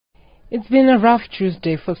It's been a rough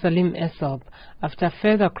Tuesday for Salim Essop. After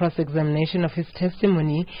further cross-examination of his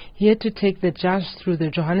testimony, he had to take the judge through the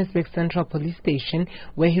Johannesburg Central Police Station,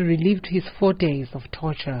 where he relived his 4 days of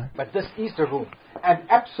torture. But this is the room. I'm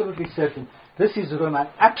absolutely certain. This is the room. I'm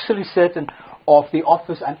absolutely certain of the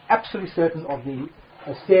office. I'm absolutely certain of the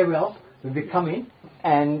stairwell when we come in.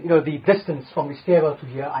 And, the distance from the stairwell to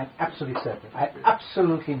here, I'm absolutely certain. I have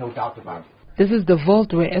absolutely no doubt about it. This is the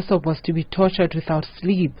vault where Essop was to be tortured without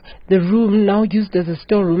sleep. The room, now used as a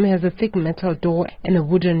storeroom, has a thick metal door and a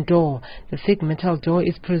wooden door. The thick metal door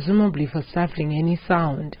is presumably for stifling any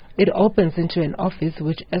sound. It opens into an office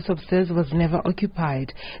which Essop says was never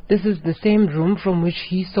occupied. This is the same room from which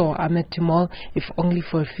he saw Ahmed Timol, if only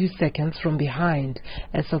for a few seconds, from behind.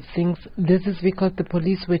 Essop thinks this is because the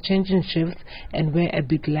police were changing shifts and were a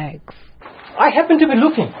bit lax. I happened to be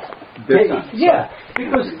looking.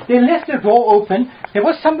 Because they left the door open. There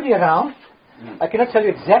was somebody around. I cannot tell you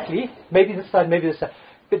exactly. Maybe this side, maybe this side.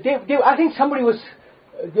 But I think somebody was.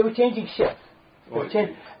 They were changing shift. But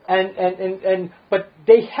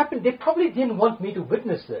they probably didn't want me to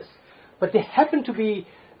witness this. But they happened to be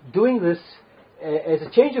doing this as a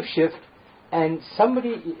change of shift, and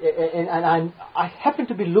somebody I happened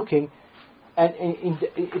to be looking. And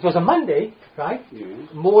it was a Monday, right? Yes.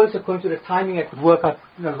 More or less according to the timing, I could work out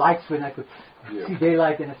lights when I could see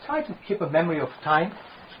daylight, and I tried to keep a memory of time.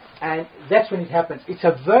 And that's when it happens. It's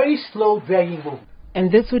a very slow, dragging movement. And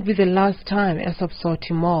this would be the last time Essop saw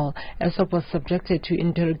Timol. Essop was subjected to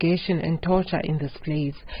interrogation and torture in this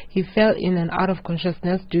place. He fell in and out of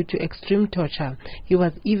consciousness due to extreme torture. He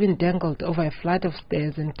was even dangled over a flight of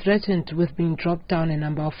stairs and threatened with being dropped down a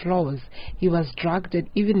number of floors. He was drugged and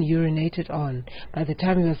even urinated on. By the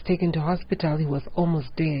time he was taken to hospital, he was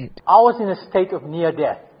almost dead. I was in a state of near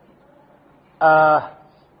death. I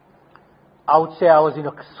would say I was in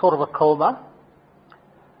a sort of a coma.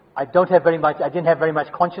 I didn't have very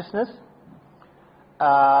much consciousness.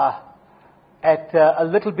 A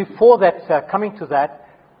little before that, coming to that,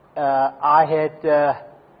 I had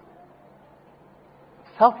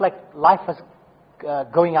felt like life was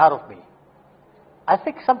going out of me. I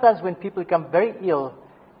think sometimes when people become very ill,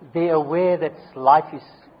 they're aware that life is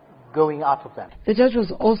going out of them. The judge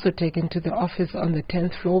was also taken to the office on the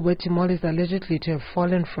 10th floor, where Timol is allegedly to have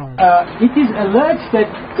fallen from. It is alleged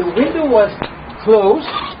that the window was closed,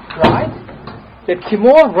 right? That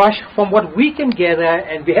Timol rushed, from what we can gather,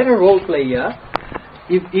 and we had a role play here,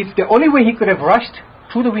 if the only way he could have rushed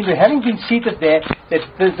through the window, having been seated there, that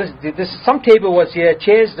some table was here,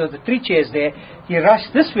 chairs, there were 3 chairs there, he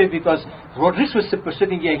rushed this way because Rodriguez was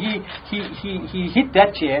sitting here, he hit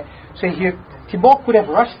that chair, so Timol could have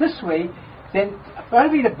rushed this way. Then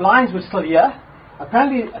apparently the blinds were still here.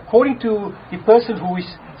 Apparently, according to the person who is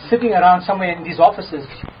sitting around somewhere in these offices,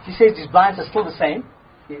 she says these blinds are still the same,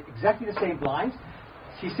 exactly the same blinds.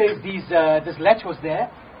 She says this latch was there.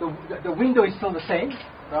 The window is still the same,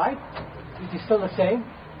 right? It is still the same.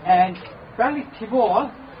 And apparently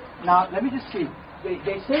Timol, now let me just see.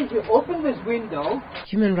 They say he opened this window.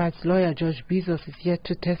 Human rights lawyer George Bezos is yet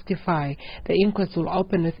to testify. The inquest will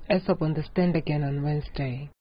open with Essop on the stand again on Wednesday.